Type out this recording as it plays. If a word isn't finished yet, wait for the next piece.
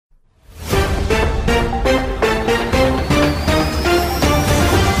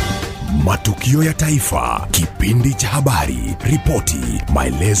Matukio ya Taifa, kipindi cha habari, ripoti,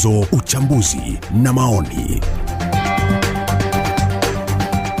 maelezo, uchambuzi na maoni.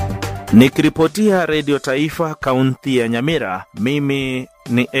 Nikiripotia Radio Taifa kaunti ya Nyamira, mimi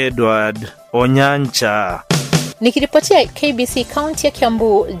ni Edward Onyancha. Nikiripotia KBC kaunti ya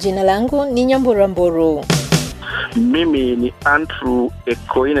Kiambu, jina langu ni Nyambura Mburu. Mimi ni Andrew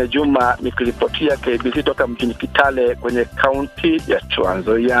Ekoine Juma, nikiripotia KBC toka mjini Kitale kwenye kaunti ya Trans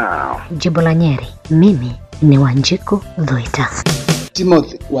Nzoia. Jimbo la Nyeri, mimi ni Wanjiku Dhuita.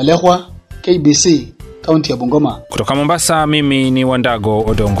 Timothy Walehwa, KBC kaunti ya Bungoma. Kutoka Mombasa, mimi ni Wandago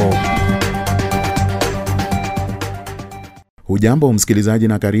Odongo. Hujambo msikilizaji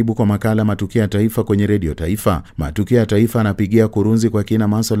na karibu kwa makala Matukio ya Taifa kwenye Radio Taifa. Matukio ya Taifa anapigia kurunzi kwa kina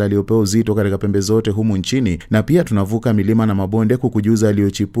masuala yaliyopewa uzito katika pembe zote humu nchini, na pia tunavuka milima na mabonde kukujuza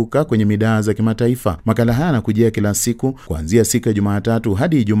yaliyochipuka kwenye midaa za kimataifa. Makala haya yanakujia kila siku kuanzia siku ya Jumatatu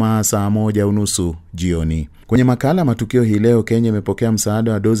hadi Ijumaa saa 1:30 jioni. Kwenye makala Matukio hii leo, Kenya imepokea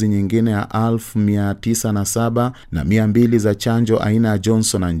msaada wa dozi nyingine ya 907,200 za chanjo aina ya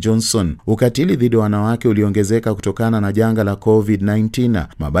Johnson & Johnson. Ukatili dhidi ya wanawake uliongezeka kutokana na janga la COVID-19.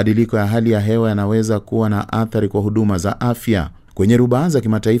 Mabadiliko ya hali ya hewa yanaweza kuwa na athari kwa huduma za afya. Kwenye rubaa za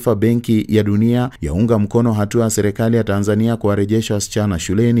kimataifa, Benki ya Dunia yaunga mkono hatua ya serikali ya Tanzania kuwarejesha wasichana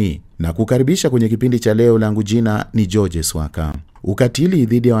shuleni. Na kukaribisha kwenye kipindi cha leo, langu jina ni George Swaka. Ukatili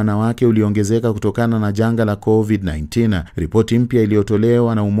dhidi ya wanawake uliongezeka kutokana na janga la COVID-19. Ripoti mpya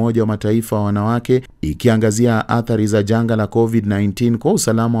iliyotolewa na Umoja wa Mataifa wa wanawake ikiangazia athari za janga la COVID-19 kwa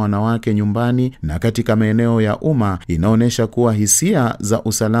usalama wa wanawake nyumbani na katika maeneo ya umma inaonyesha kuwa hisia za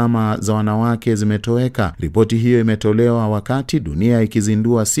usalama za wanawake zimetoweka. Ripoti hiyo imetolewa wakati dunia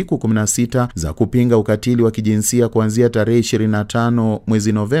ikizindua siku 16 za kupinga ukatili wa kijinsia kuanzia tarehe 25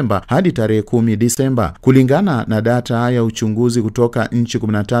 mwezi Novemba hadi tarehe 10 Disemba. Kulingana na data ya uchunguzi kutoka nchi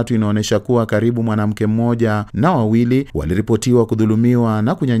 13, inaonyesha kuwa karibu mwanamke mmoja na wawili waliripotiwa kudhulumiwa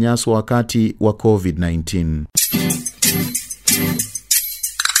na kunyanyaswa wakati wa COVID-19.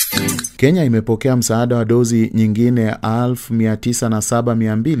 Kenya imepokea msaada wa dozi nyingine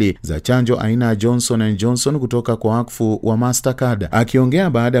 907,200 za chanjo aina ya Johnson & Johnson kutoka kwa wakfu wa Mastercard. Akiongea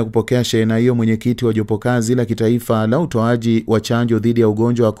baada ya kupokea shehena hiyo, mwenyekiti wa jopo kazi la kitaifa la utoaji wa chanjo dhidi ya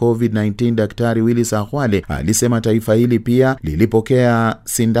ugonjwa wa COVID-19 Daktari Willis Akhwale alisema taifa hili pia lilipokea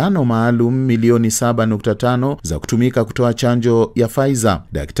sindano maalum milioni 7.5 za kutumika kutoa chanjo ya Pfizer.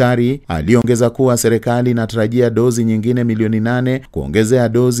 Daktari aliongeza kuwa serikali inatarajia dozi nyingine milioni 8 kuongezea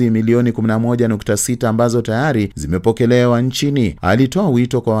dozi milioni 11.6 ambazo tayari zimepokelewa nchini. Alitoa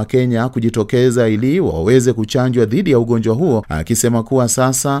wito kwa Wakenya kujitokeza ili waweze kuchanjwa dhidi ya ugonjwa huo, akisema kuwa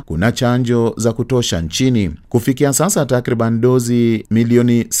sasa kuna chanjo za kutosha nchini. Kufikia sasa takriban dozi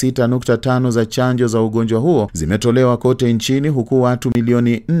milioni 6.5 za chanjo za ugonjwa huo zimetolewa kote nchini, huku watu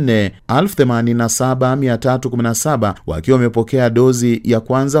milioni 4,87,317 wakiwa wamepokea dozi ya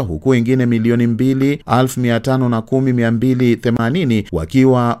kwanza, huku wengine milioni 2,510,280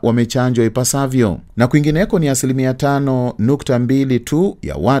 wakiwa wamechanjwa ipasavyo. Na kwingineko ni 5.2% tu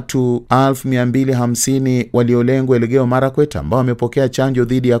ya watu 1,250 waliolengwa Elgeyo Marakwet ambao wamepokea chanjo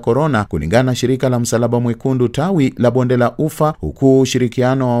dhidi ya corona, kulingana na shirika la Msalaba Mwekundu tawi la Bonde la Ufa, huku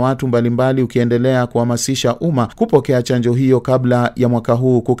ushirikiano wa watu mbalimbali ukiendelea kuhamasisha umma kupokea chanjo hiyo kabla ya mwaka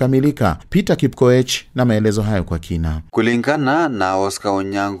huu kukamilika. Peter Kipkoech na maelezo hayo kwa kina. Kulingana na Oscar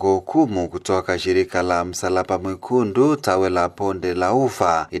Onyango Kumu kutoka shirika la Msalaba Mwekundu tawi la Bonde la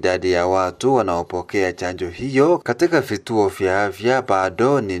Ufa, idadi ya watu wanaopokea chanjo hiyo katika vituo vya afya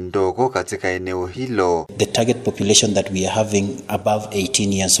bado ni ndogo katika eneo hilo. The target population that we are having above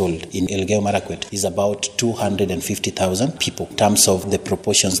 18 years old in Elgeyo Marakwet is about 250,000 people. In terms of the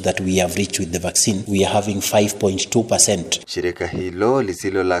proportions that we have reached with the vaccine, we are having 5.2%. Shirika hilo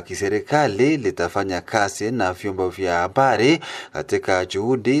lisilo la kiserikali litafanya kazi na vyombo vya habari katika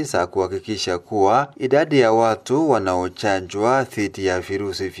juhudi za kuhakikisha kuwa idadi ya watu wanaochanjwa dhidi ya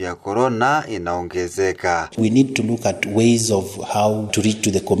virusi vya corona inaongezeka. We need to look at ways of how to reach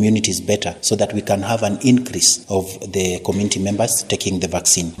to the communities better so that we can have an increase of the community members taking the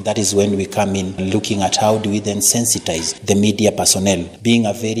vaccine. That is when we come in looking at how do we then sensitize the media personnel, being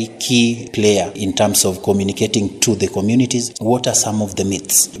a very key player in terms of communicating to the communities. What are some of the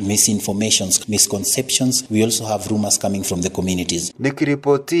myths, misinformations, misconceptions? We also have rumors coming from the communities.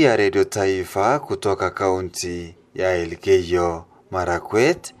 Nikiripotia Radio Taifa kutoka kaunti ya Elgeyo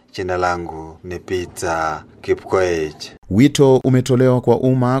Marakwet, Jina langu ni Peter Kipkoech. Wito umetolewa kwa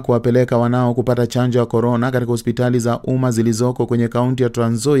umma kuwapeleka wanao kupata chanjo ya corona katika hospitali za umma zilizoko kwenye kaunti ya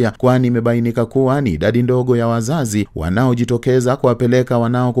Trans Nzoia, kwani imebainika kuwa ni idadi ndogo ya wazazi wanaojitokeza kuwapeleka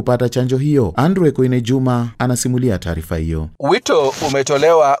wanao kupata chanjo hiyo. Andre Koine Juma anasimulia taarifa hiyo. Wito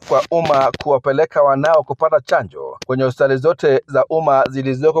umetolewa kwa umma kuwapeleka wanao kupata chanjo kwenye hospitali zote za umma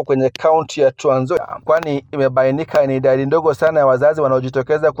zilizoko kwenye kaunti ya Trans Nzoia, kwani imebainika ni idadi ndogo sana ya wazazi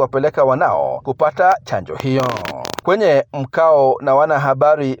wanaojitokeza kuwapeleka wanao kupata chanjo hiyo. Kwenye mkao na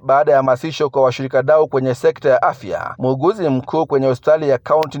wanahabari baada ya hamasisho kwa washirikadau kwenye sekta ya afya, muuguzi mkuu kwenye hospitali ya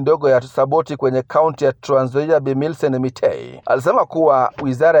kaunti ndogo ya Saboti kwenye kaunti ya Trans Nzoia Bi Millicent Mitei alisema kuwa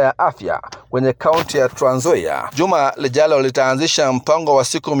wizara ya afya kwenye kaunti ya Trans Nzoia juma lijalo litaanzisha mpango wa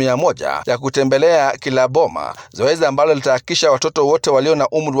siku 100 ya kutembelea kila boma, zoezi ambalo litahakikisha watoto wote walio na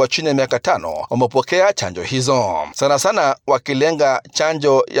umri wa chini ya miaka 5 wamepokea chanjo hizo, sana sana wakilenga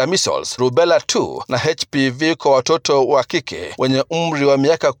chanjo ya measles, rubella 2 na HPV kwa watoto wa kike wenye umri wa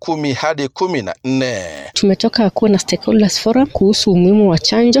miaka 10 hadi 14. Tumetoka kuwa na stakeholders forum kuhusu umuhimu wa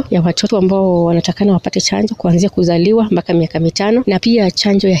chanjo ya watoto ambao wanatakana wapate chanjo kuanzia kuzaliwa mpaka miaka 5, na pia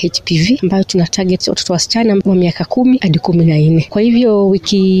chanjo ya HPV ambayo tuna target watoto wasichana wa miaka 10 hadi 14. Kwa hivyo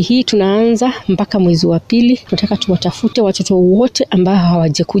wiki hii tunaanza mpaka mwezi wa 2, tunataka tuwatafute watoto wote ambao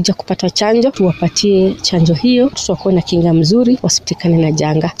hawajakuja kupata chanjo, tuwapatie chanjo hiyo, tutakuwa na kinga mzuri wasipatikane na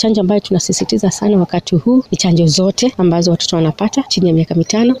janga. Chanjo ambayo tunasisitiza sana wakati huu ni chanjo zote ambazo watoto wanapata chini ya miaka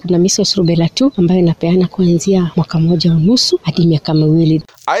 5. Kuna measles rubella 2 ambayo inapeana kuanzia mwaka 1.5 hadi miaka 2.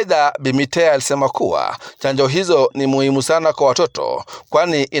 Aidha, Bimitea alisema kuwa chanjo hizo ni muhimu sana kwa watoto,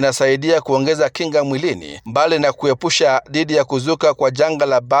 kwani inasaidia kuongeza kinga mwilini, mbali na kuepusha dhidi ya kuzuka kwa janga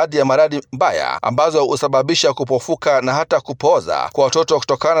la baadhi ya maradhi mbaya ambazo husababisha kupofuka na hata kupooza kwa watoto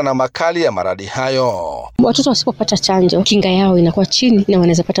kutokana na makali ya maradhi hayo. Watoto wasipopata chanjo, kinga yao inakuwa chini na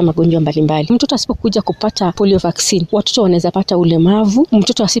wanaweza pata magonjwa mbalimbali. Mtoto asipokuja kupata polio vaccine, watoto wanaweza pata ulemavu.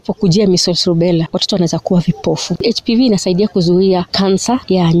 Mtoto asipokujia measles rubella, watoto wanaweza kuwa vipofu. HPV inasaidia kuzuia kansa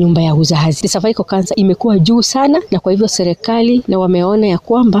ya nyumba ya uzazi. Cervical cancer imekuwa juu sana, na kwa hivyo serikali na wameona ya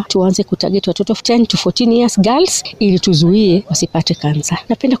kwamba tuanze kutarget watoto 10 to 14 years girls ili tuzuie wasipate kansa.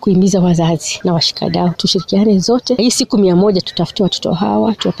 Napenda kuhimiza wazazi na washikadau tushirikiane zote. Hii siku 100 tutafute watoto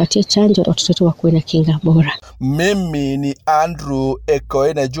hawa, tuwapatie chanjo na watoto wakuwe na kinga bora. Mimi ni Andrew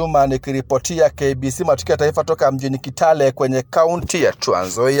Koine Juma nikiripotia KBC Matukio Taifa toka mjini Kitale kwenye kaunti ya Trans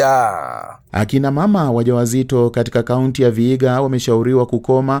Nzoia. Akina mama wajawazito katika kaunti ya Vihiga wameshauriwa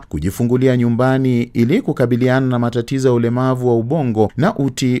kukoma kujifungulia nyumbani ili kukabiliana na matatizo ya ulemavu wa ubongo na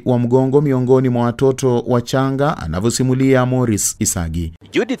uti wa mgongo miongoni mwa watoto wachanga, anavyosimulia Morris Isagi.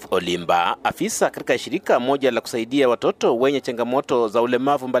 Judith Olimba, afisa katika shirika moja la kusaidia watoto wenye changamoto za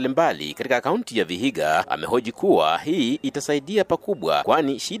ulemavu mbalimbali katika kaunti ya Vihiga, amehoji kuwa hii itasaidia pakubwa,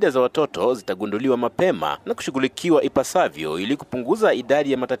 kwani shida za watoto zitagunduliwa mapema na kushughulikiwa ipasavyo ili kupunguza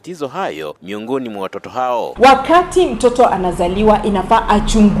idadi ya matatizo hayo miongoni mwa watoto hao. Wakati mtoto anazaliwa inafaa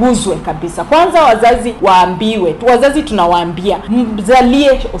achunguzwe kabisa. Kwanza wazazi waambiwe, wazazi tunawaambia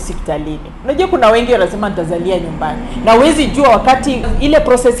mzalie hospitalini. Unajua kuna wengi wanasema nitazalia nyumbani, na huwezi jua wakati ile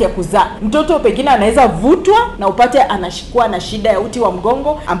process ya kuzaa mtoto pengine anaweza vutwa na upate anashikwa na shida ya uti wa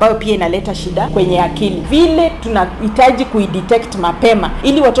mgongo ambayo pia inaleta shida kwenye akili. Vile tunahitaji kuidetect mapema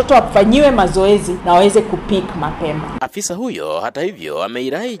ili watoto wafanyiwe mazoezi na waweze kupick mapema. Afisa huyo hata hivyo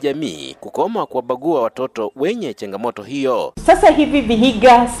ameirai jamii kukoma kuwabagua watoto wenye changamoto hiyo. Sasa hivi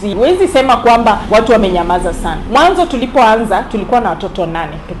Vihiga siwezi sema kwamba watu wamenyamaza sana. Mwanzo tulipoanza tulikuwa na watoto 8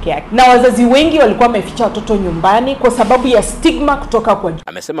 peke yake, na wazazi wengi walikuwa wameficha watoto nyumbani kwa sababu ya stigma kutoka kwa.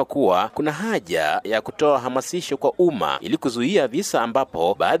 Amesema kuwa kuna haja ya kutoa hamasisho kwa umma ili kuzuia visa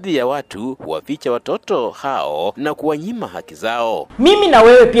ambapo baadhi ya watu huwaficha watoto hao na kuwanyima haki zao. Mimi na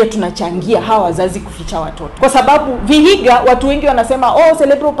wewe pia tunachangia hawa wazazi kuficha watoto, kwa sababu Vihiga watu wengi wanasema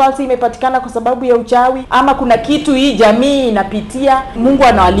cerebral palsy imepatikana kwa sababu ya uchawi, ama kuna kitu hii jamii inapitia, Mungu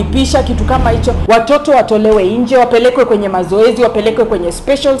anawalipisha kitu kama hicho. Watoto watolewe nje, wapelekwe kwenye mazoezi, wapelekwe kwenye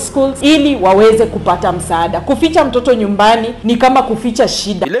special schools ili waweze kupata msaada. Kuficha mtoto nyumbani ni kama kuficha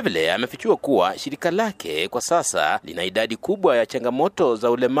shida. Vilevile amefichua kuwa shirika lake kwa sasa lina idadi kubwa ya changamoto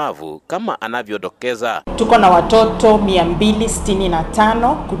za ulemavu kama anavyodokeza. Tuko na watoto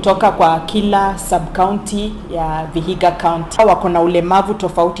 265 kutoka kwa kila sub-county ya Vihiga County. Wako na ulemavu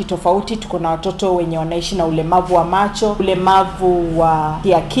tofauti tofauti. Tuko na watoto wenye wanaishi na ulemavu wa macho, ulemavu wa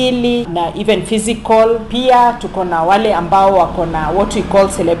kiakili na even physical. Pia tuko na wale ambao wako na what we call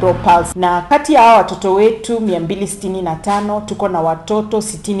cerebral palsy. Na kati ya hao watoto wetu 265 tuko na watoto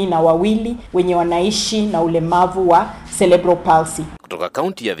 62 wenye wanaishi na ulemavu wa cerebral palsy. Kutoka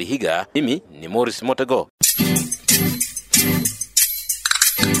kaunti ya Vihiga, mimi ni Morris Motego.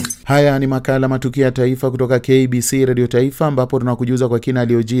 Haya ni makala Matukio ya Taifa kutoka KBC Radio Taifa, ambapo tunakujuza kwa kina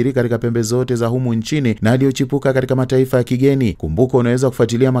aliyojiri katika pembe zote za humu nchini na aliyochipuka katika mataifa ya kigeni. Kumbuka unaweza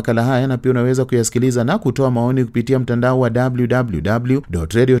kufuatilia makala haya na pia unaweza kuyasikiliza na kutoa maoni kupitia mtandao wa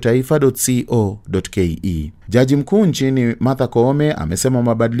www.radiotaifa.co.ke. Jaji mkuu nchini Martha Koome amesema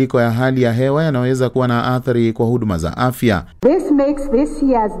mabadiliko ya hali ya hewa yanaweza kuwa na athari kwa huduma za afya. This makes this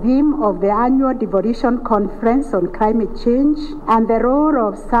year's theme of the annual Devolution Conference on Climate Change and the role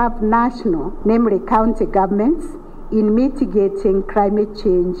of sub-national, namely county governments, in mitigating climate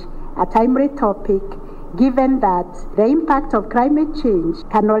change a timely topic, given that the impact of climate change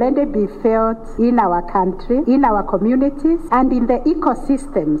can already be felt in our country, in our communities, and in the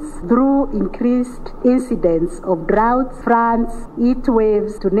ecosystems through increased incidents of droughts, floods, heat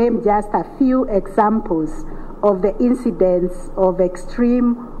waves, to name just a few examples of the incidents of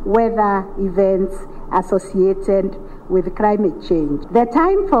extreme weather events associated with climate change. The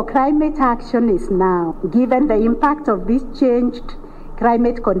time for climate action is now, given the impact of these changed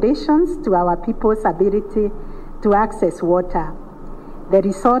climate conditions to our people's ability to access water, the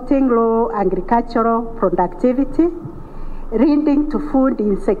resulting low agricultural productivity, leading to food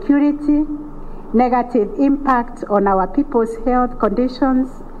insecurity, negative impact on our people's health conditions,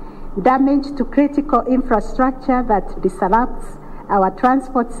 damage to critical infrastructure that disrupts our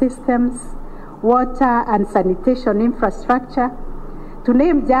transport systems, water and sanitation infrastructure, to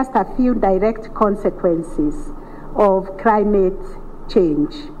name just a few direct consequences of climate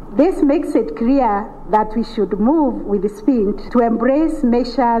change. This makes it clear that we should move with speed to embrace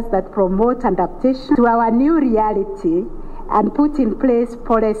measures that promote adaptation to our new reality and put in place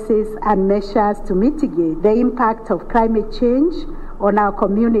policies and measures to mitigate the impact of climate change on our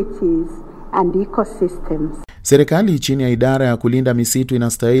communities and ecosystems. Serikali chini ya idara ya kulinda misitu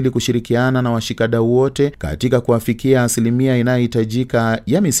inastahili kushirikiana na washikadau wote katika kuafikia asilimia inayohitajika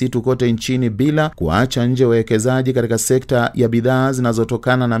ya misitu kote nchini bila kuacha nje wawekezaji katika sekta ya bidhaa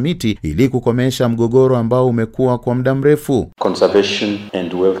zinazotokana na miti ili kukomesha mgogoro ambao umekuwa kwa muda mrefu. Conservation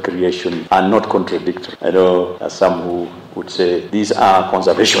and wealth creation are not contradictory. I know some who would say these are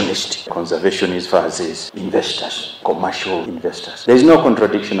conservationists. Conservationists versus investors, commercial investors. There is no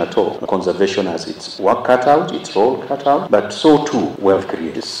contradiction at all. Conservation has its work cut out, its role cut out, but so too wealth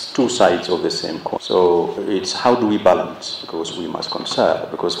creation. It's two sides of the same coin. So it's how do we balance? Because we must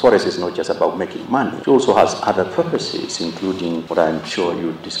conserve. Because forest is not just about making money. It also has other purposes, including what I'm sure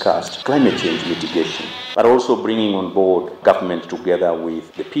you discussed, climate change mitigation, but also bringing on board government together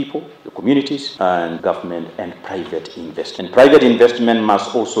with the people, the communities, and government and private investment. And private investment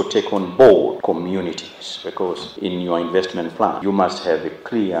must also take on board communities, because in your investment plan, you must have a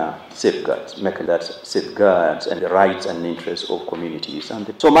clear safeguards, making that safeguards and the rights and interests of communities.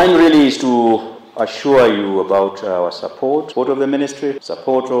 And so mine really is to assure you about our support of the ministry,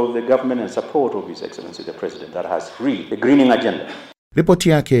 support of the government, and support of His Excellency the President that has really the greening agenda. Ripoti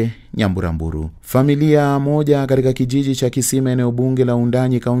yake Nyamburamburu. Familia moja katika kijiji cha Kisima eneo bunge la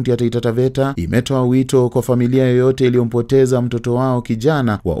Undanyi kaunti ya Taita Taveta imetoa wito kwa familia yoyote iliyompoteza mtoto wao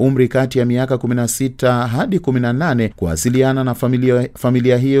kijana wa umri kati ya miaka 16 hadi 18 kuwasiliana na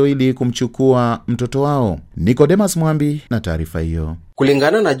familia hiyo ili kumchukua mtoto wao. Nicodemus Mwambi na taarifa hiyo.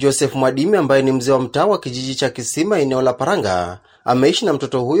 Kulingana na Joseph Mwadimi ambaye ni mzee wa mtaa wa kijiji cha Kisima eneo la Paranga, ameishi na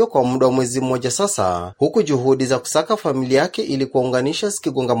mtoto huyo kwa muda wa mwezi mmoja sasa, huku juhudi za kusaka familia yake ili kuunganisha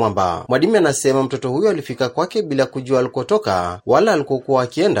zikigonga mwamba. Mwadimi anasema mtoto huyo alifika kwake bila kujua alikotoka wala alikokuwa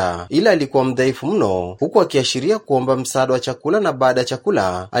akienda, ila alikuwa mdhaifu mno, huku akiashiria kuomba msaada wa chakula, na baada ya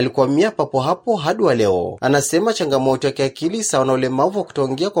chakula alikuwa mia papo hapo hadi wa leo. Anasema changamoto ya kiakili sawa na ulemavu wa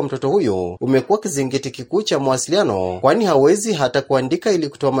kutoongea kwa mtoto huyo umekuwa kizingiti kikuu cha mawasiliano, kwani hawezi hata kuandika ili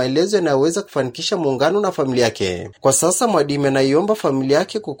kutoa maelezo yanayoweza kufanikisha muungano na familia yake. Kwa sasa Mwadimi anaiomba familia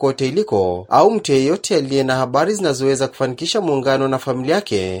yake kokote iliko au mtu yeyote aliye na habari zinazoweza kufanikisha muungano na familia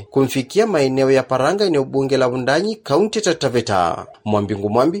yake kumfikia maeneo ya Paranga eneo bunge la Undanyi kaunti ya Taita Taveta.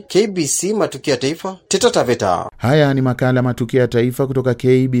 Mwambi, KBC Matukio ya Taifa, Taita Taveta. Haya ni makala Matukio ya Taifa kutoka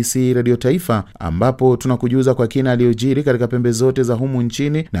KBC Radio Taifa, ambapo tunakujuza kwa kina aliyojiri katika pembe zote za humu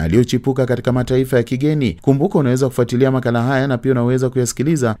nchini na aliyochipuka katika mataifa ya kigeni. Kumbuka unaweza kufuatilia makala haya na pia unaweza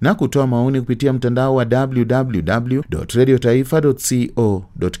kuyasikiliza na kutoa maoni kupitia mtandao wa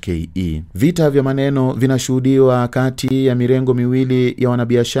www.radiotaifa.co.ke. Vita vya maneno vinashuhudiwa kati ya mirengo miwili ya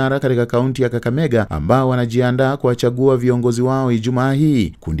wanabiashara katika kaunti ya Kakamega ambao wanajiandaa kuwachagua viongozi wao Ijumaa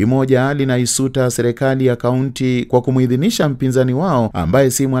hii. Kundi moja linaisuta serikali ya kaunti kwa kumuidhinisha mpinzani wao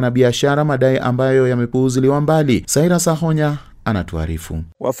ambaye si mwanabiashara, madai ambayo yamepuuziliwa mbali. Saira Sahonya anatuarifu.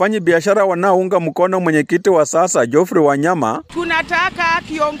 Wafanyi biashara wanaounga mkono mwenyekiti wa sasa Geoffrey Wanyama, tunataka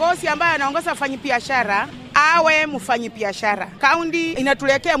kiongozi ambaye anaongoza wafanyi biashara awe mfanyi biashara. Kaunti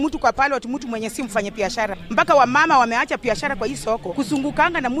inatulekea mtu kwa pilot, mtu mwenye si mfanyi biashara. Mpaka wamama wameacha biashara kwa hii soko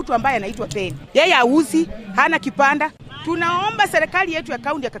kuzungukanga na mtu ambaye anaitwa Penny. Yeye hauzi, hana kipanda. Tunaomba serikali yetu ya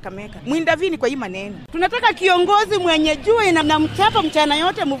kaunti ya Kakamega mwindavini kwa hii maneno. Tunataka kiongozi mwenye jua inamchapa mchana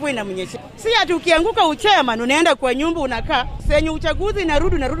yote, mvua inamnyesha. Si ati ukianguka uchema unaenda kwa nyumba unakaa. Senye uchaguzi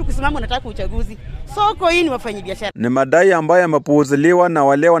narudi kusimama unataka uchaguzi. Soko hii ni wafanyi biashara. Ni madai ambayo yamepuuziliwa na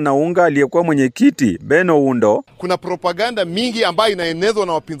wale wanaunga aliyekuwa mwenyekiti Beno Undo. Kuna propaganda mingi ambayo inaenezwa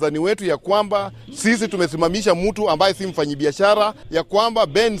na wapinzani wetu ya kwamba sisi tumesimamisha mtu ambaye si mfanyibiashara, ya kwamba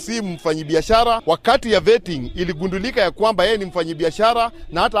Ben si mfanyibiashara. Wakati ya vetting iligundulika ya kwamba yeye ni mfanyibiashara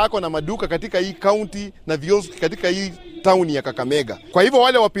na hata ako na maduka katika hii county na vioski katika hii town ya Kakamega. Kwa hivyo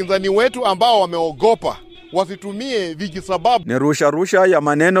wale wapinzani wetu ambao wameogopa wasitumie vijisababu. Ni rusha ya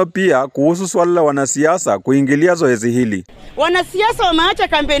maneno pia kuhusu swala la wanasiasa kuingilia zoezi hili. Wanasiasa wameacha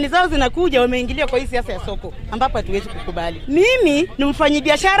kampeni zao zinakuja, wameingilia kwa hii siasa ya soko ambapo hatuwezi kukubali. Mimi ni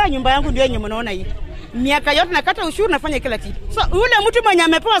mfanyibiashara, nyumba yangu ndio yenye mnaona hii. Miaka yote nakata ushuru, nafanya kila kitu. So ule mtu mwenye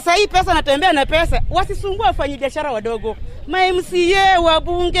amepewa sahi pesa natembea na pesa, wasisumbue wafanyibiashara wadogo. Ma MCA,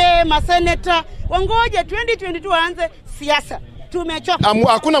 wabunge, maseneta, wangoje 2022 waanze siasa. Tumechoka.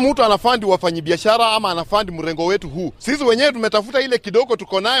 Hakuna mtu anafandi wafanyibiashara ama anafandi mrengo wetu huu. Sisi wenyewe tumetafuta ile kidogo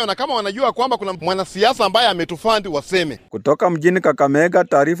tuko nayo, na kama wanajua kwamba kuna mwanasiasa ambaye ametufandi waseme. Kutoka mjini Kakamega,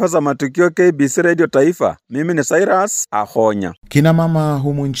 taarifa za Matukio, KBC Radio Taifa. Mimi ni Cyrus Ahonya. Kina mama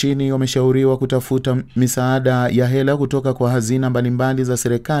humu nchini wameshauriwa kutafuta misaada ya hela kutoka kwa hazina mbalimbali za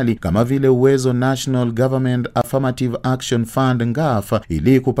serikali kama vile Uwezo National Government Affirmative Action Fund NGAF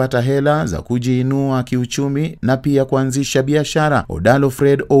ili kupata hela za kujiinua kiuchumi na pia kuanzisha biashara. Odalo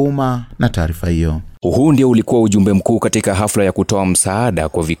Fred Ouma na taarifa hiyo. Huu ndio ulikuwa ujumbe mkuu katika hafla ya kutoa msaada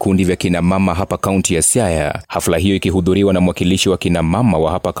kwa vikundi vya kina mama hapa kaunti ya Siaya. Hafla hiyo ikihudhuriwa na mwakilishi wa kina mama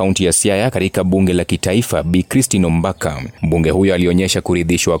wa hapa kaunti ya Siaya katika bunge la kitaifa Bi Christine Ombaka. Mbunge huyo alionyesha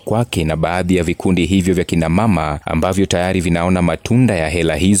kuridhishwa kwake na baadhi ya vikundi hivyo vya kina mama ambavyo tayari vinaona matunda ya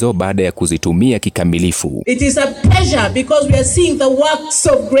hela hizo baada ya kuzitumia kikamilifu. It is a pleasure because we are seeing the works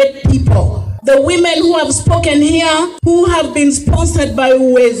of great people. The women who have spoken here, who have been sponsored by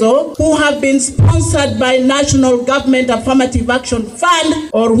Uwezo, who have been sponsored by National Government Affirmative Action Fund,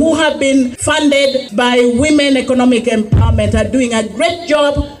 or who have been funded by Women Economic Empowerment are doing a great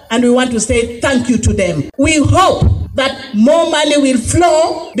job, and we want to say thank you to them. We hope that more money will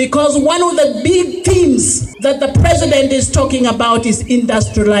flow because one of the big themes that the president is talking about is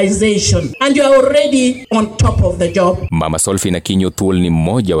industrialization, and you are already on top of the job. Mama Solfi na Kinyo Thul ni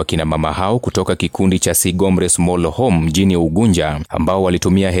mmoja wa kina mama hao kutoka kikundi cha Sigomre Small Home mjini Ugunja ambao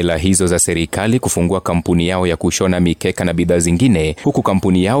walitumia hela hizo za serikali kufungua kampuni yao ya kushona mikeka na bidhaa zingine, huku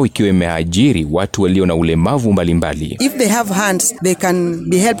kampuni yao ikiwa imeajiri watu walio na ulemavu mbalimbali. If they have hands, they can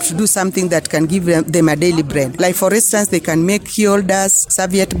be helped to do something that can give them a daily bread. Like for instance, they can make key holders,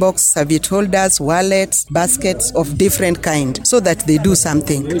 serviette box, serviette holders, wallets, baskets of different kind, so that they do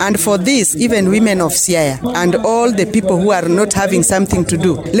something. And for this, even women of Siaya and all the people who are not having something to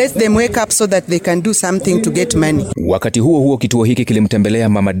do, let them wake up so that they can do something to get money. Wakati huo kituo hiki kilimtembelea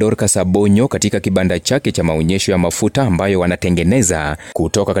Mama Dorcas Abonyo katika kibanda chake cha maonyesho ya mafuta ambayo wanatengeneza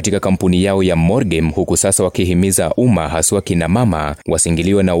kutoka katika kampuni yao ya Morgem, huku sasa wakihimiza umma haswa kina mama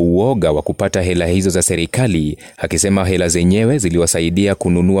wasingiliwe na uoga wa kupata hela hizo za serikali, akisema hela zenyewe ziliwasaidia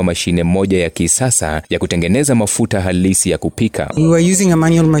kununua mashine moja ya kisasa ya kutengeneza mafuta halisi ya kupika. We were using a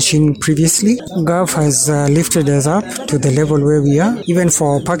manual machine previously. GAF has lifted us up to the level where we are. Even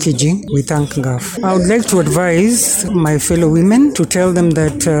for packaging, we thank GAF. I would like to advise my fellow women to tell them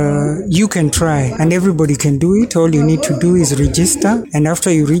that you can try and everybody can do it. All you need to do is register, and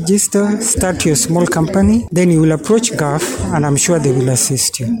after you register, start your small company, then you will approach GAF and I'm sure they will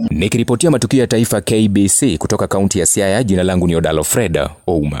assist you. Nikiripotia Matukio ya Taifa KBC kutoka kaunti ya Siaya, jina langu ni Odalo Fred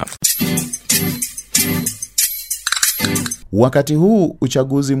Ouma. Wakati huu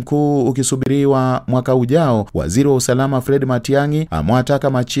uchaguzi mkuu ukisubiriwa mwaka ujao, waziri wa usalama Fred Matiang'i amewataka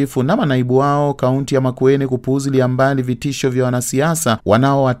machifu na manaibu wao kaunti ya Makueni kupuuzilia mbali vitisho vya wanasiasa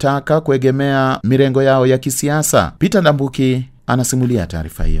wanaowataka kuegemea mirengo yao ya kisiasa. Peter Ndambuki anasimulia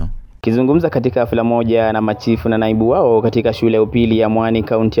taarifa hiyo. Kizungumza katika hafla moja na machifu na naibu wao katika shule ya upili ya Mwani,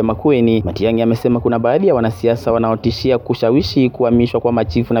 kaunti ya Makueni, Matiang'i amesema kuna baadhi ya wanasiasa wanaotishia kushawishi kuhamishwa kwa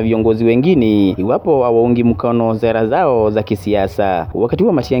machifu na viongozi wengine iwapo hawaungi mkono sera zao za kisiasa. Wakati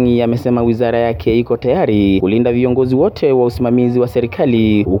wa Matiang'i amesema wizara yake iko tayari kulinda viongozi wote wa usimamizi wa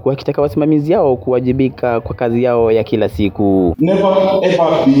serikali, huku akitaka wasimamizi hao kuwajibika kwa kazi yao ya kila siku. Never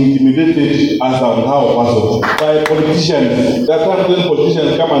ever be intimidated as a person by politicians. That time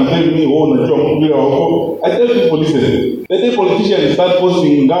politicians come and tell me, oh, najua mpira wako. I tell people, listen, the day politicians start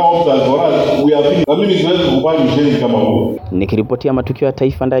posting now as for us, we are being, I mean, it's very kubali msheni kama huo. Nikiripotia matukio ya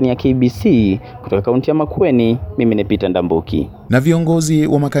taifa ndani ya KBC kutoka kaunti ya Makueni, mimi ni Peter Ndambuki. Na viongozi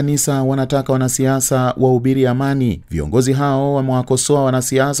wa makanisa wanataka wanasiasa wahubiri amani. Viongozi hao wamewakosoa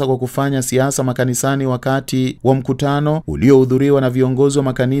wanasiasa kwa kufanya siasa makanisani wakati wa mkutano uliohudhuriwa na viongozi wa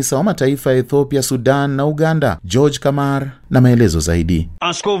makanisa wa mataifa ya Ethiopia, Sudan na Uganda. George Kamar na maelezo zaidi.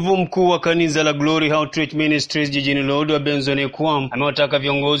 Askofu mkuu wa kanisa la Glory Outreach Ministries jijini Lodwar, Benson Ekwam, amewataka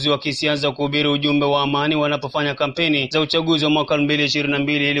viongozi wa kisiasa kuhubiri ujumbe wa amani wanapofanya kampeni za uchaguzi wa mwaka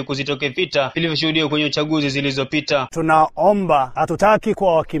 2022 ili kuzitoke vita vilivyoshuhudiwa kwenye uchaguzi zilizopita. Tunaomba, hatutaki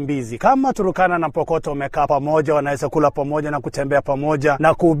kuwa wakimbizi. Kama Turkana na Pokot wamekaa pamoja, wanaweza kula pamoja na kutembea pamoja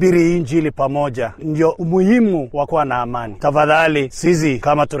na kuhubiri injili pamoja. Ndio umuhimu wa kuwa na amani. Tafadhali sisi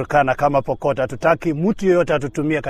kama Turkana, kama Pokot, hatutaki mtu yeyote atutumie